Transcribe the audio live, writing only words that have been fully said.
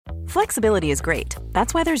Flexibility is great.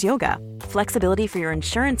 That's why there's yoga. Flexibility for your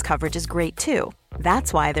insurance coverage is great too.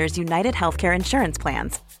 That's why there's United Healthcare Insurance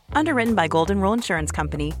Plans. Underwritten by Golden Rule Insurance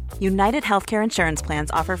Company, United Healthcare Insurance Plans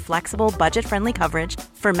offer flexible, budget-friendly coverage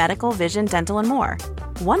for medical, vision, dental, and more.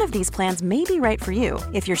 One of these plans may be right for you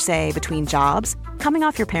if you're, say, between jobs, coming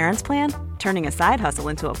off your parents' plan, turning a side hustle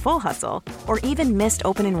into a full hustle, or even missed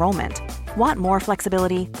open enrollment. Want more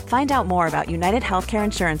flexibility? Find out more about United Healthcare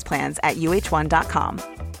Insurance Plans at uh1.com.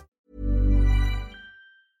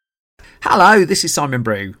 Hello, this is Simon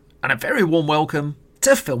Brew, and a very warm welcome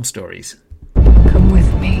to Film Stories. Come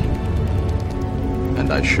with me.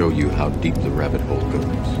 And I show you how deep the rabbit hole goes.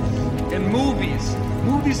 And movies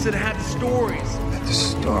that had stories. That the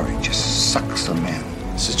story just sucks them in.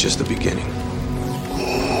 This is just the beginning.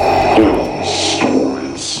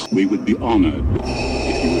 Stories. We would be honored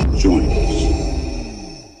if you would join us.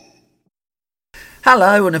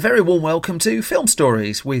 Hello, and a very warm welcome to Film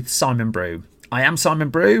Stories with Simon Brew. I am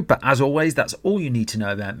Simon Brew, but as always, that's all you need to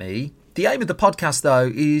know about me. The aim of the podcast, though,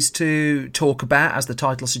 is to talk about, as the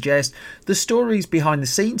title suggests, the stories behind the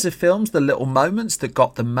scenes of films, the little moments that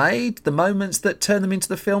got them made, the moments that turn them into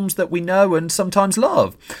the films that we know and sometimes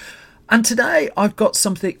love. And today I've got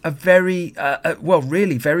something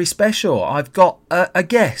really very special. I've got a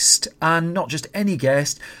guest, and not just any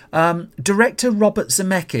guest, director Robert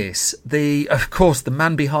Zemeckis, of course, the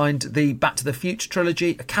man behind the Back to the Future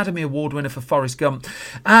trilogy, Academy Award winner for Forrest Gump.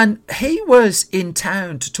 And he was in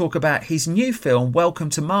town to talk about his new film, Welcome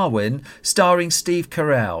to Marwen, starring Steve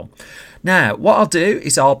Carell. Now, what I'll do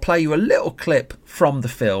is I'll play you a little clip from the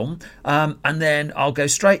film, and then I'll go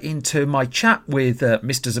straight into my chat with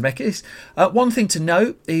Mr. Zemeckis. One thing to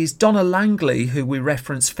note is Donna Langley, who we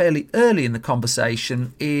referenced fairly early in the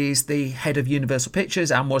conversation, is the head of Universal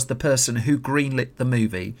Pictures and was the person who greenlit the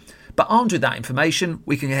movie. But armed with that information,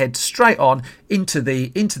 we can head straight on into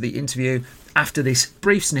the interview after this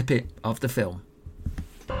brief snippet of the film.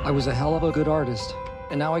 I was a hell of a good artist,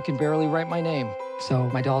 and now I can barely write my name. So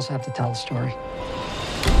my dolls have to tell a story.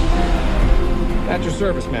 At your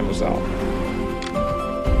service, mademoiselle.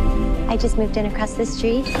 I just moved in across the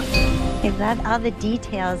street. I love all the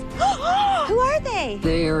details. Who are they?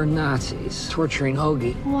 They are Nazis torturing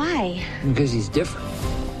Hoagie. Why? Because he's different.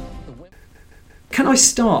 Can I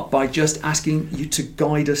start by just asking you to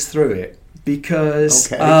guide us through it?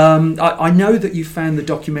 Because okay. I know that you found the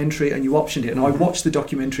documentary and you optioned it, and I watched the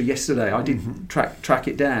documentary yesterday. I didn't track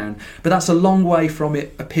it down, but that's a long way from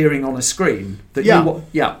it appearing on a screen. So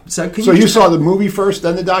you saw the movie first,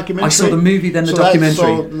 then the documentary? I saw the movie, then the documentary.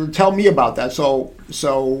 So tell me about that.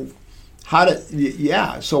 So how did?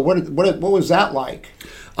 Yeah. So what was that like?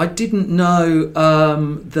 I didn't know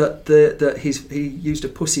that he used a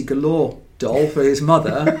Pussy Galore doll for his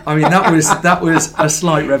mother. I mean, that was a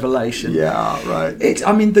slight revelation. Yeah, right.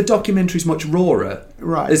 The documentary's much rawer,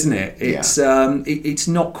 right? Isn't it? It's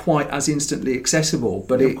not quite as instantly accessible,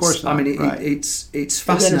 but of course not, it's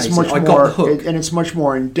fascinating. I got the hook, and it's much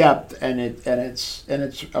more in depth, and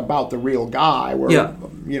it's about the real guy. Where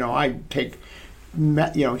I take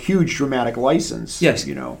huge dramatic license. Yes,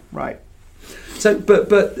 right. So,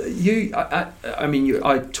 but you,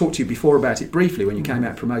 I talked to you before about it briefly when you came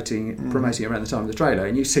out promoting around the time of the trailer,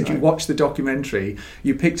 and you said you watched the documentary,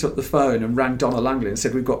 you picked up the phone and rang Donna Langley and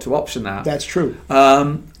said, we've got to option that. That's true.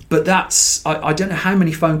 But that's, I don't know how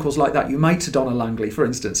many phone calls like that you make to Donna Langley, for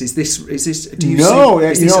instance. Is this, do you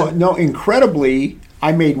see? No, incredibly,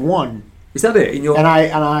 I made one. Is that it? And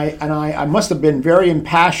I must have been very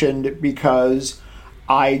impassioned because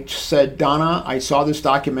I said, Donna, I saw this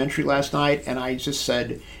documentary last night, and I just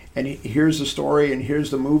said, and here's the story, and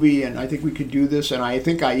here's the movie, and I think we could do this. And I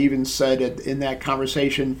think I even said it in that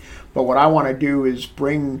conversation, but what I want to do is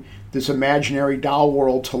bring this imaginary doll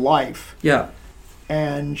world to life. Yeah.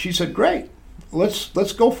 And she said, great, let's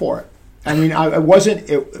go for it. I mean, I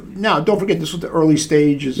wasn't. Now, don't forget, this was the early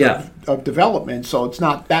stages of development, so it's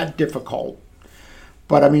not that difficult.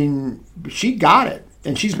 But I mean, she got it.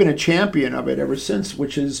 And she's been a champion of it ever since,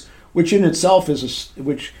 which in itself is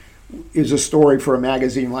a story for a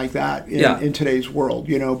magazine like that in today's world,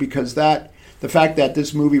 because the fact that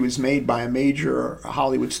this movie was made by a major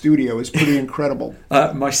Hollywood studio is pretty incredible.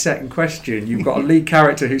 My second question, you've got a lead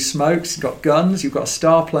character who smokes, you've got guns, you've got a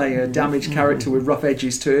star playing a damaged character with rough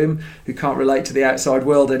edges to him who can't relate to the outside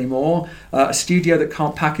world anymore, a studio that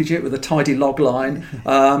can't package it with a tidy log line,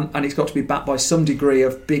 and it's got to be backed by some degree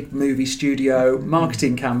of big movie studio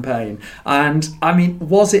marketing campaign. And I mean,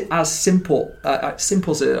 was it as simple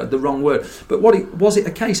simple's the wrong word, but was it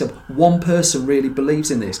a case of one person really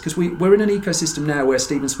believes in this? Because we're in an ecosystem ecosystem now where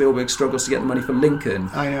Steven Spielberg struggles to get the money for Lincoln,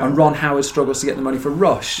 I know. and Ron Howard struggles to get the money for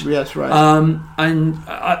Rush. Yes, right. And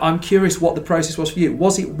I'm curious what the process was for you.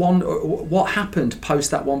 Was it what happened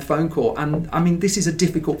post that one phone call? And I mean, this is a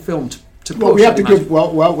difficult film to well, we have to give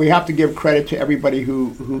we have to give credit to everybody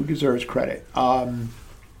who deserves credit.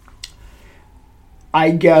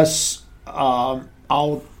 I guess I'll,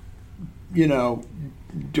 I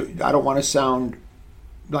don't want to sound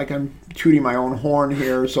like I'm tooting my own horn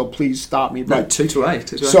here, so please stop me. But 2 to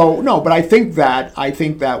 8. So no, but I think that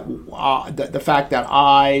the fact that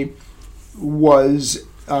I was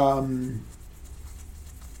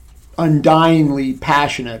undyingly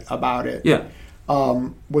passionate about it,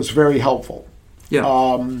 was very helpful. Yeah.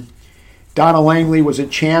 Donna Langley was a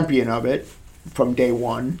champion of it from day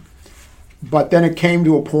one, but then it came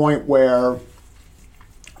to a point where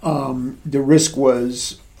the risk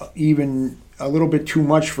was even a little bit too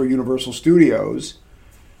much for Universal Studios,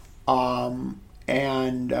 and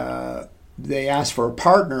they asked for a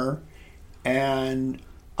partner, and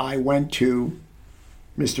I went to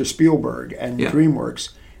Mr. Spielberg and DreamWorks,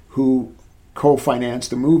 who co-financed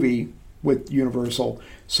the movie with Universal.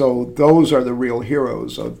 So those are the real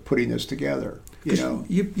heroes of putting this together.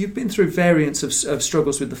 You've been through variants of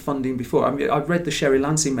struggles with the funding before. I mean, I've read the Sherry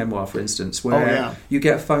Lansing memoir, for instance, where you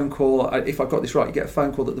get a phone call. If I've got this right, you get a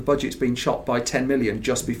phone call that the budget's been chopped by 10 million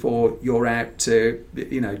just before you're out to,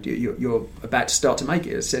 you're about to start to make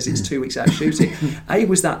it. It says it's 2 weeks out of shooting. A,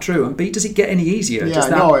 was that true? And B, does it get any easier? It was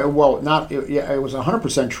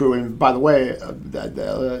 100% true. And by the way,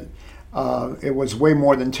 it was way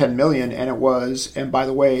more than 10 million, and by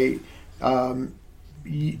the way,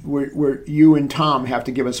 you and Tom have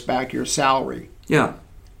to give us back your salary. Yeah.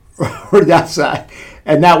 That's that.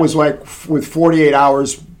 And that was like with 48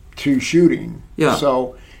 hours to shooting. Yeah.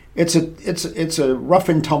 So it's a rough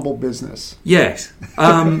and tumble business. Yes.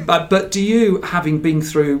 But do you, having been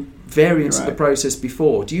through variants of the process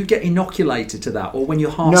before, do you get inoculated to that, or when your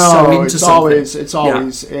heart's so into something? It's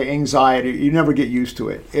always anxiety. You never get used to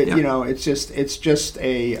it. It's just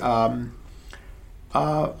a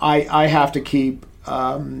I have to keep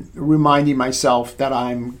reminding myself that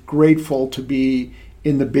I'm grateful to be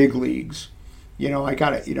in the big leagues. I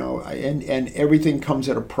got it. And everything comes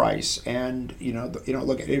at a price. And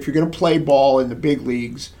look, if you're going to play ball in the big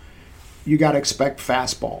leagues, you got to expect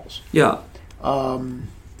fastballs. Yeah.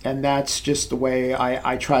 And that's just the way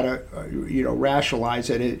I try to rationalize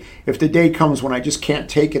it. If the day comes when I just can't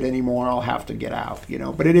take it anymore, I'll have to get out.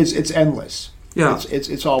 But it's endless. Yeah.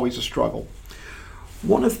 It's always a struggle.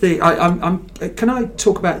 One of the, can I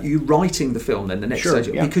talk about you writing the film then? The next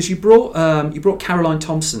stage, because you brought Caroline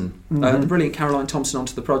Thompson, the brilliant Caroline Thompson,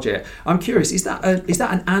 onto the project. I'm curious, is that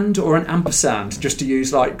an and or an ampersand? Just to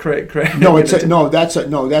use like correct. No, that's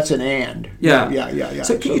an and. Yeah.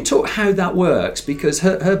 So can you talk how that works? Because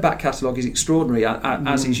her back catalogue is extraordinary,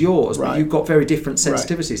 as is yours, but you've got very different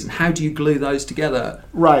sensitivities, and how do you glue those together?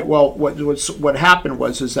 Right. Well, what happened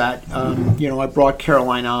was that I brought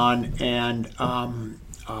Caroline on, and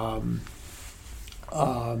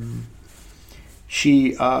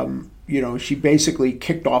she basically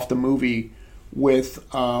kicked off the movie with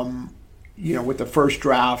the first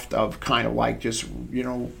draft of kind of like just a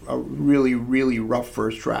really, really rough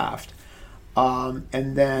first draft,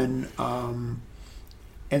 and then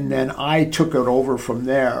I took it over from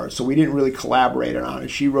there. So we didn't really collaborate on it.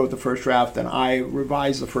 She wrote the first draft, and I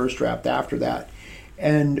revised the first draft after that.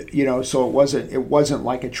 And so it wasn't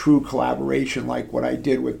like a true collaboration like what I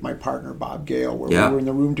did with my partner Bob Gale, where we were in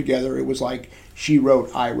the room together. It was like she wrote,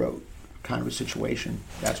 I wrote, kind of a situation.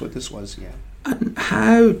 That's what this was. Yeah. And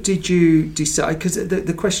how did you decide? Because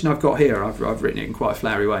the question I've got here, I've written it in quite a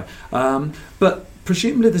flowery way, but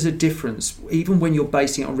presumably there's a difference, even when you're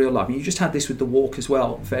basing it on real life. And you just had this with The Walk as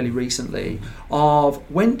well, fairly recently. Of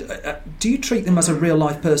when do you treat them as a real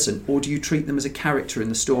life person, or do you treat them as a character in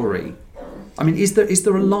the story? I mean, is there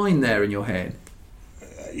a line there in your head?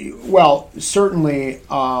 Well, certainly,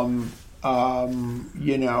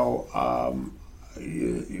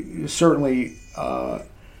 certainly,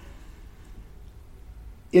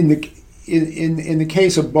 in the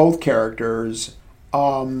case of both characters,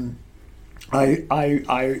 I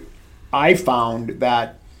found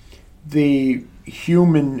that the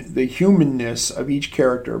humanness of each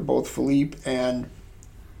character, both Philippe and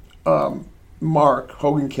Mark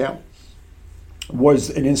Hogenkamp, was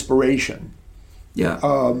an inspiration. Yeah.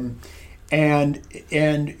 And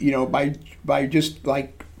by just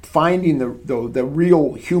like finding the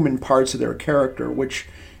real human parts of their character, which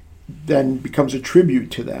then becomes a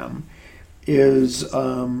tribute to them, is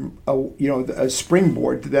a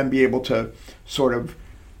springboard to then be able to sort of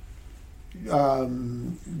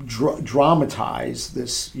dramatize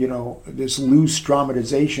this, this loose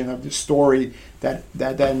dramatization of the story that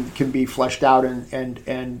then can be fleshed out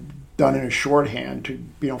and done in a shorthand to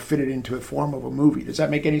fit it into the form of a movie. Does that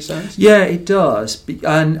make any sense? Yeah, it does.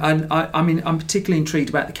 And I mean, I'm particularly intrigued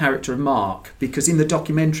about the character of Mark, because in the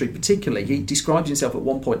documentary, particularly, he describes himself at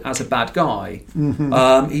one point as a bad guy. Mm-hmm.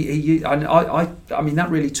 I mean, that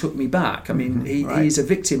really took me back. I mean, he's a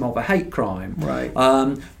victim of a hate crime, right?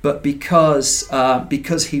 But because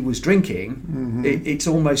he was drinking, mm-hmm. it's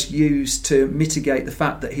almost used to mitigate the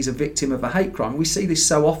fact that he's a victim of a hate crime. We see this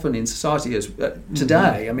so often in society as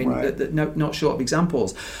today. I mean. Right. Not short of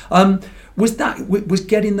examples. Was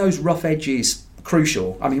getting those rough edges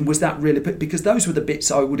crucial? I mean, was that really, because those were the bits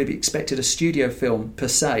I would have expected a studio film per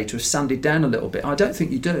se to have sanded down a little bit. I don't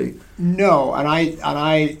think you do. No, and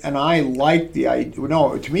I like the idea.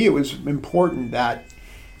 No, to me it was important that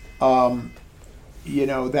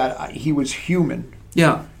that he was human.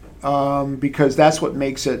 Yeah. Because that's what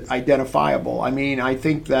makes it identifiable. I mean, I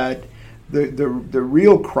think that the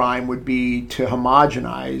real crime would be to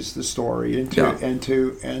homogenize the story and to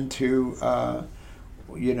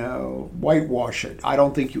whitewash it. I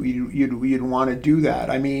don't think you'd want to do that.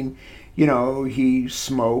 I mean, he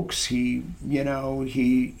smokes. He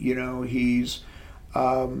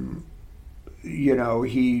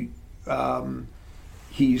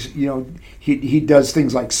does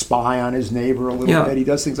things like spy on his neighbor a little bit. He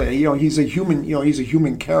does things like he's a human. He's a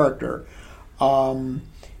human character.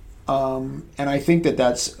 And I think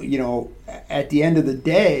that's, at the end of the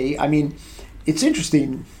day, I mean, it's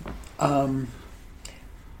interesting. I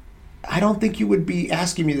don't think you would be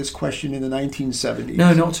asking me this question in the 1970s.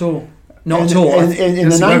 No, not at all. Not at all. In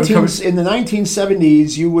the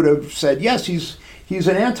 1970s, you would have said, yes, he's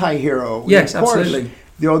an anti-hero. Yes, of course, absolutely.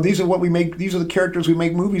 These are these are the characters we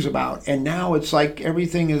make movies about. And now it's like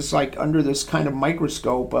everything is like under this kind of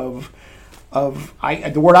microscope of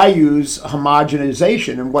the word I use,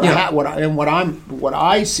 homogenization, and what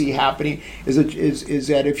I see happening is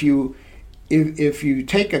that if you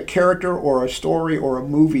take a character or a story or a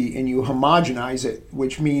movie and you homogenize it,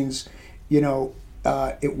 which means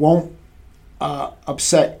it won't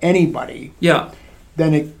upset anybody,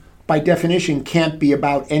 then it by definition can't be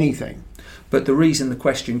about anything. But the reason the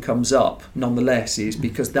question comes up, nonetheless, is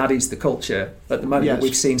because that is the culture at the moment. Yes.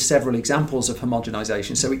 We've seen several examples of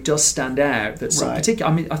homogenisation, so it does stand out that some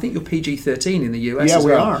particular. I mean, I think you're PG-13 in the US as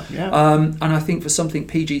well. Yeah, we are. Yeah. And I think for something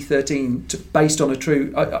PG-13 based on a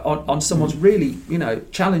true on someone's really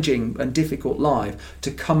challenging and difficult life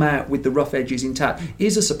to come out with the rough edges intact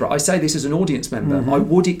is a surprise. I say this as an audience member. Mm-hmm. I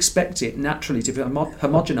would expect it naturally to be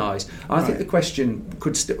homogenised. I think the question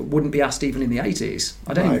wouldn't be asked even in the 80s.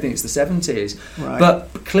 I don't even think it's the 70s. Right.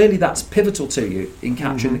 But clearly that's pivotal to you in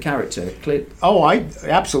capturing the character.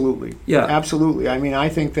 Absolutely. Yeah. Absolutely. I mean, I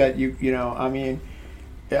think that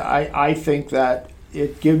I think that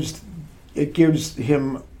it gives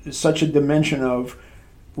him such a dimension of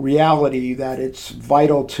reality that it's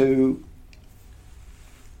vital to,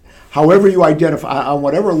 however you identify, on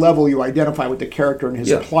whatever level you identify with the character and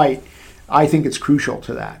his plight, I think it's crucial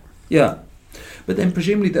to that. Yeah. But then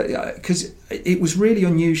presumably, because it was really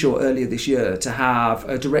unusual earlier this year to have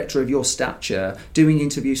a director of your stature doing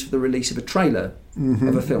interviews for the release of a trailer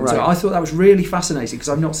of a film. Right. So I thought that was really fascinating because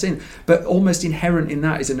I've not seen, but almost inherent in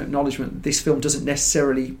that is an acknowledgement that this film doesn't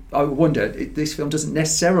necessarily, this film doesn't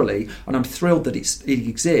necessarily, and I'm thrilled that it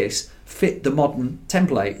exists, fit the modern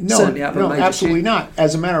template. No, certainly out of a major absolutely not.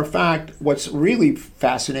 As a matter of fact, what's really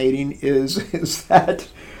fascinating is that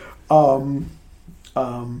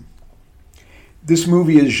this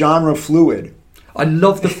movie is genre fluid. I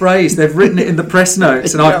love the phrase. They've written it in the press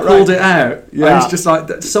notes, and I've pulled it out. Yeah. And it's just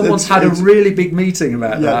like someone's had a really big meeting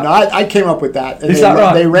about that. No, I came up with that. Is that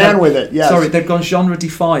right? They ran with it. Yes. Sorry, they've gone genre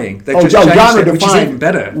defying. They've just changed genre it, which is even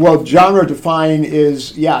better. Well, genre defying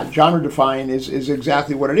is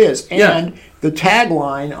exactly what it is. And the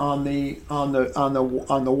tagline on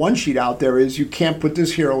the one sheet out there is, "You can't put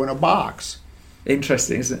this hero in a box."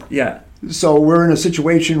 Interesting, isn't it? Yeah. So we're in a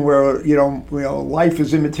situation where life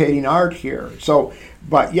is imitating art here. So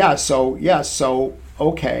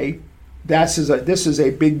okay, this is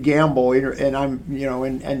a big gamble, and I'm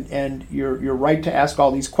and you're right to ask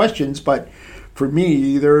all these questions, but for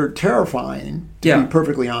me they're terrifying, to be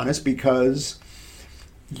perfectly honest, because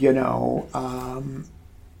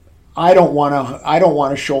I don't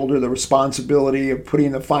want to shoulder the responsibility of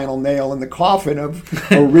putting the final nail in the coffin of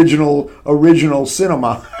original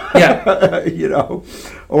cinema. Yeah.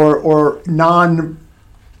 or non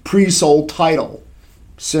pre-sold title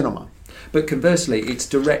cinema. But conversely, it's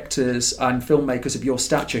directors and filmmakers of your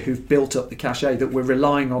stature who've built up the cachet that we're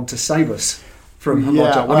relying on to save us from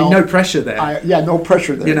Hamad. Well, I mean, no pressure there. No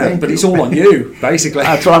pressure there. You know, but it's all on you, basically.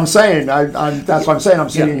 That's what I'm saying. That's what I'm saying. I'm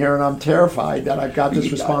sitting here and I'm terrified that I've got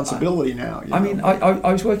this responsibility now. I mean,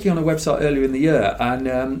 I was working on a website earlier in the year,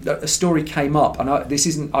 and a story came up, and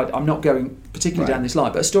I'm not going particularly down this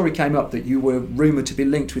line, but a story came up that you were rumoured to be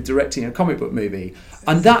linked with directing a comic book movie,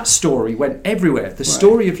 and that story went everywhere. The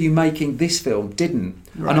story of you making this film didn't.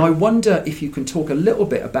 And I wonder if you can talk a little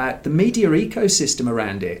bit about the media ecosystem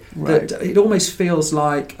around it. That it almost feels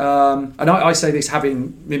like, and I say this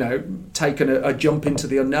having taken a jump into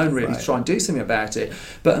the unknown really to try and do something about it,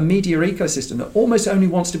 but a media ecosystem that almost only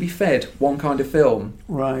wants to be fed one kind of film,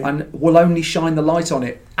 and will only shine the light on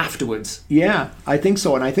it afterwards. Yeah, I think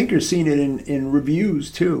so, and I think you're seeing it in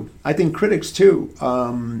reviews too. I think critics too.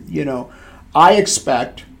 I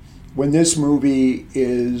expect when this movie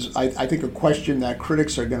is, I think a question that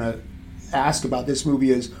critics are going to ask about this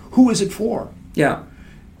movie is, who is it for? Yeah.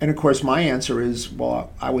 And of course my answer is,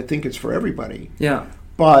 well, I would think it's for everybody. Yeah.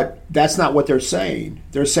 But that's not what they're saying.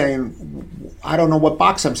 They're saying, I don't know what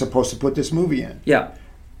box I'm supposed to put this movie in. Yeah.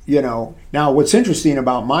 Now what's interesting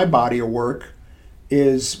about my body of work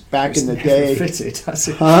is back in the day... It's never fitted, has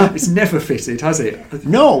it? Huh? It's never fitted, has it?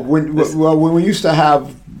 No. When we used to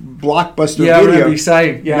have Blockbuster Video. I remember you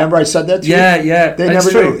saying. Yeah. Remember I said that to you? Yeah. They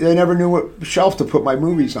never knew what shelf to put my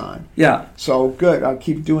movies on. Yeah. So good. I'll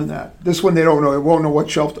keep doing that. This one they don't know. They won't know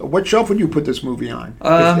what shelf. What shelf would you put this movie on?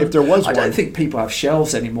 If there was one. I don't think people have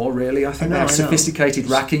shelves anymore. Really, I think they have sophisticated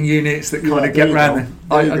racking units that kind of get around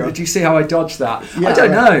them. Do you see how I dodged that? Yeah,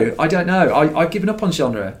 I don't know. I've given up on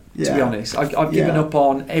genre. To be honest, I've given up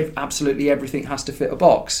on absolutely everything has to fit a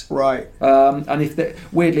box. Right. And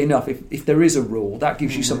weirdly enough, if there is a rule, that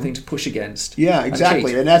gives you something to push against. Yeah,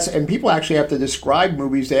 exactly. And people actually have to describe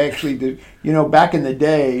movies. They actually do. Back in the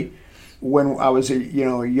day when I was a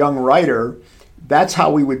young writer, that's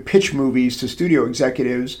how we would pitch movies to studio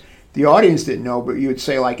executives. The audience didn't know, but you would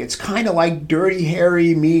say it's kind of like Dirty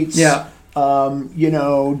Harry meets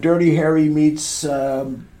Dirty Harry meets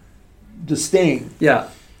The Sting. Yeah.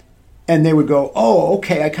 And they would go, oh,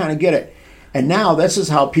 okay, I kind of get it. And now this is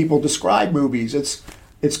how people describe movies.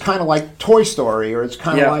 It's kind of like Toy Story, or it's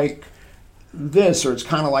kind of like this, or it's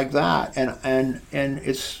kind of like that. And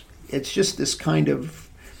it's just this kind of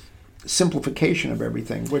simplification of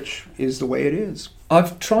everything, which is the way it is.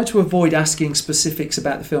 I've tried to avoid asking specifics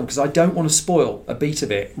about the film because I don't want to spoil a beat of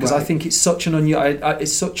it, because I think it's such an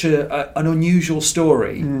unusual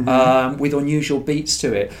story with unusual beats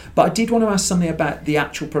to it. But I did want to ask something about the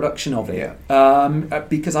actual production of it,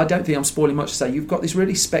 because I don't think I'm spoiling much to say. You've got this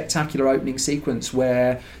really spectacular opening sequence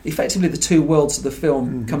where effectively the two worlds of the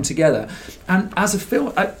film come together. And as a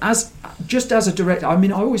film, as a director, I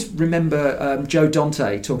mean, I always remember Joe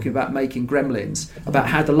Dante talking about making Gremlins, about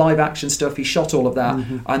how the live action stuff, he shot all of that,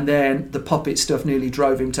 and then the puppet stuff nearly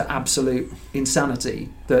drove him to absolute insanity.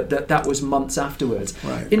 That was months afterwards.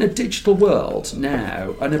 Right. In a digital world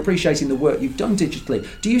now, and appreciating the work you've done digitally,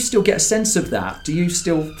 do you still get a sense of that? Do you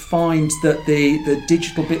still find that the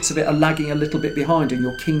digital bits of it are lagging a little bit behind, and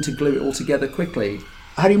you're keen to glue it all together quickly?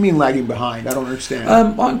 How do you mean lagging behind? I don't understand.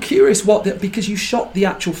 I'm curious because you shot the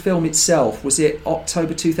actual film itself. Was it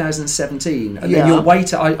October 2017? And then you're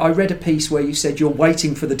waiting. I read a piece where you said you're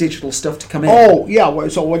waiting for the digital stuff to come in. Oh, yeah.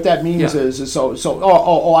 So what that means is I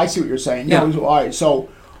see what you're saying. Yeah. All right. So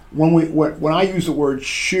when I use the word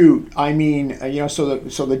shoot, I mean so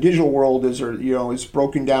the digital world is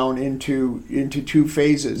broken down into two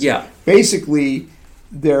phases. Yeah. Basically,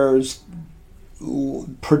 there's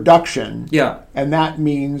production, and that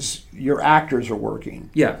means your actors are working.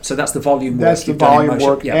 Yeah, so that's the volume work. That's the volume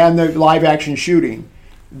work and the live action shooting.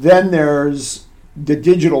 Then there's the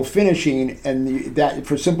digital finishing, and that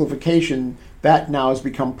for simplification, that now has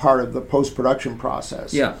become part of the post-production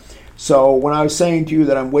process. Yeah. So when I was saying to you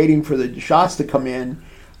that I'm waiting for the shots to come in,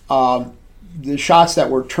 the shots that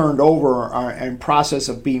were turned over are in process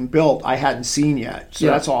of being built, I hadn't seen yet. So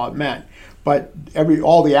that's all it meant. But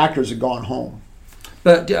all the actors had gone home.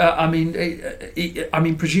 But I mean,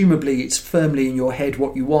 presumably it's firmly in your head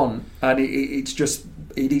what you want, and it is just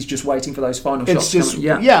waiting for those final shots.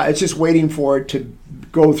 It's just waiting for it to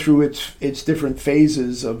go through its different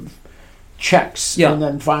phases of checks, and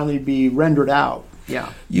then finally be rendered out.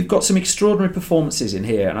 Yeah. You've got some extraordinary performances in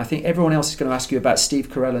here, and I think everyone else is going to ask you about Steve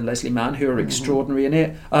Carell and Leslie Mann, who are extraordinary in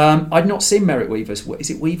it. I'd not seen Merritt Weaver's work. Is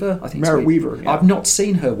it Weaver? I think Merritt Weaver. Yeah. I've not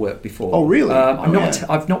seen her work before. Oh, really?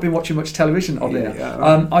 I've not been watching much television of it.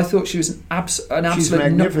 I thought she was an absolute. She's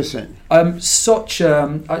magnificent. Such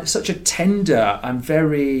a tender and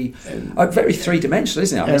very three-dimensional,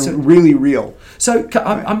 isn't it? And really real. So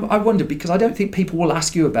I wonder, because I don't think people will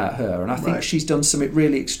ask you about her, and I think she's done something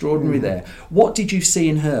really extraordinary there. What did you see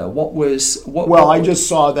in her? I just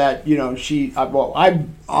saw that,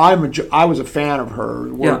 I was a fan of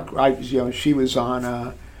her work. Yeah. She was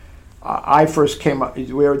on. I first came up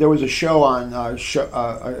where there was a show on a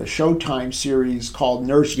Showtime series called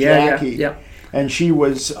Nurse Jackie. Yeah. And she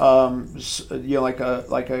was, like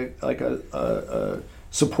a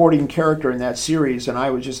supporting character in that series, and I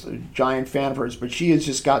was just a giant fan of hers. But she has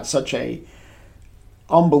just got such a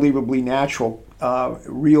unbelievably natural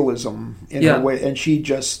realism in her way, and she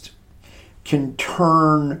just can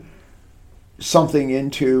turn something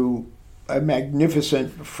into a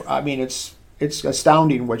magnificent. I mean, it's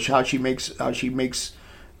astounding how she makes the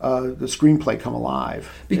screenplay come alive.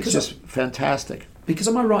 Because it's just fantastic. Because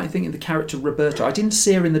am I right in thinking the character Roberta? I didn't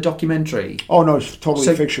see her in the documentary. Oh no, it's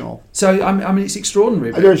totally fictional. So I mean, it's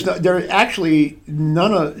extraordinary. There actually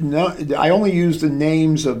none. I only used the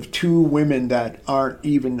names of two women that aren't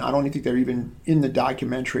even. I don't think they're even in the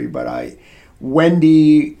documentary. But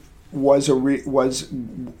Wendy was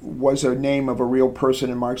a name of a real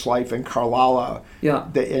person in Mark's life, and Carlala. Yeah.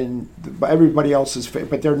 Everybody else is,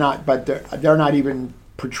 but they're not. But they're not even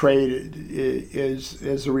portrayed as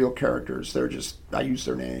the real characters. They're just, I use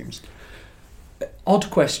their names.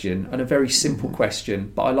 Odd question and a very simple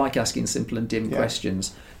question, but I like asking simple and dim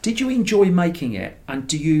questions. Did you enjoy making it, and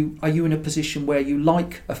are you in a position where you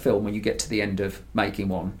like a film when you get to the end of making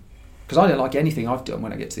one? Because I don't like anything I've done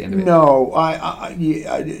when I get to the end of it. No,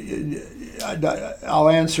 I'll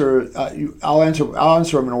answer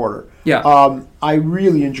them in order. Yeah. I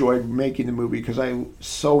really enjoyed making the movie because I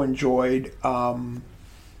so enjoyed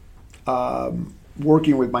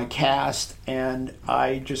working with my cast, and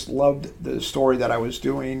I just loved the story that I was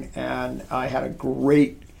doing, and I had a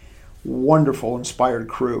great, wonderful, inspired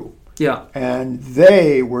crew. Yeah. And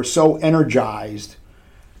they were so energized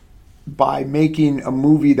by making a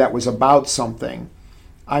movie that was about something.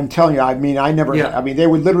 I'm telling you, I mean, they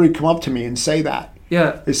would literally come up to me and say that.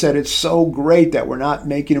 Yeah. They said, it's so great that we're not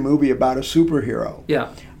making a movie about a superhero. Yeah.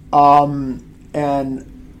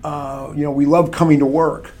 We love coming to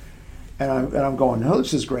work. And I'm going, no,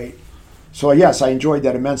 this is great. So yes, I enjoyed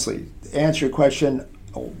that immensely. To answer your question,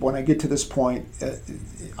 when I get to this point,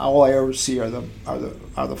 all I ever see are the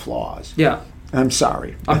flaws. Yeah. I'm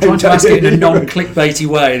sorry. I'm trying to ask it in a non-clickbaitty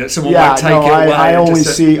way that someone might take it away. I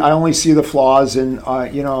only see the flaws and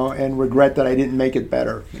and regret that I didn't make it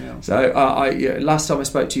better. So last time I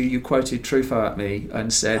spoke to you, you quoted Truffaut at me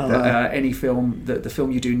and said that any film, that the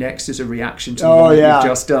film you do next is a reaction to the one that you've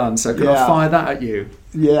just done. So can I fire that at you?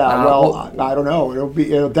 Yeah. I don't know.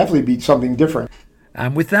 It'll definitely be something different.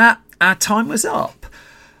 And with that, our time was up.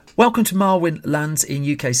 Welcome to Marwen lands in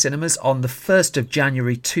UK cinemas on the 1st of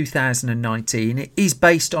January 2019. It is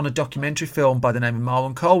based on a documentary film by the name of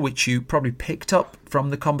Marwen Cole, which you probably picked up from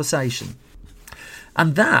the conversation.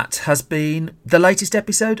 And that has been the latest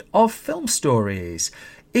episode of Film Stories.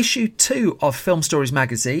 Issue 2 of Film Stories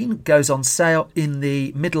magazine goes on sale in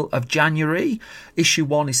the middle of January. Issue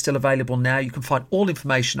 1 is still available now. You can find all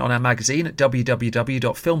information on our magazine at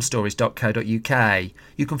www.filmstories.co.uk.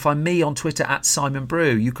 You can find me on Twitter at Simon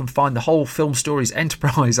Brew. You can find the whole Film Stories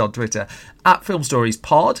enterprise on Twitter at Film Stories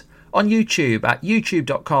Pod, on YouTube at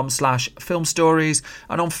youtube.com/filmstories,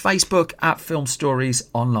 and on Facebook at Film Stories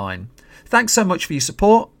Online. Thanks so much for your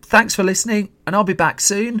support. Thanks for listening, and I'll be back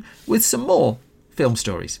soon with some more Film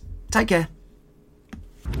Stories. Take care.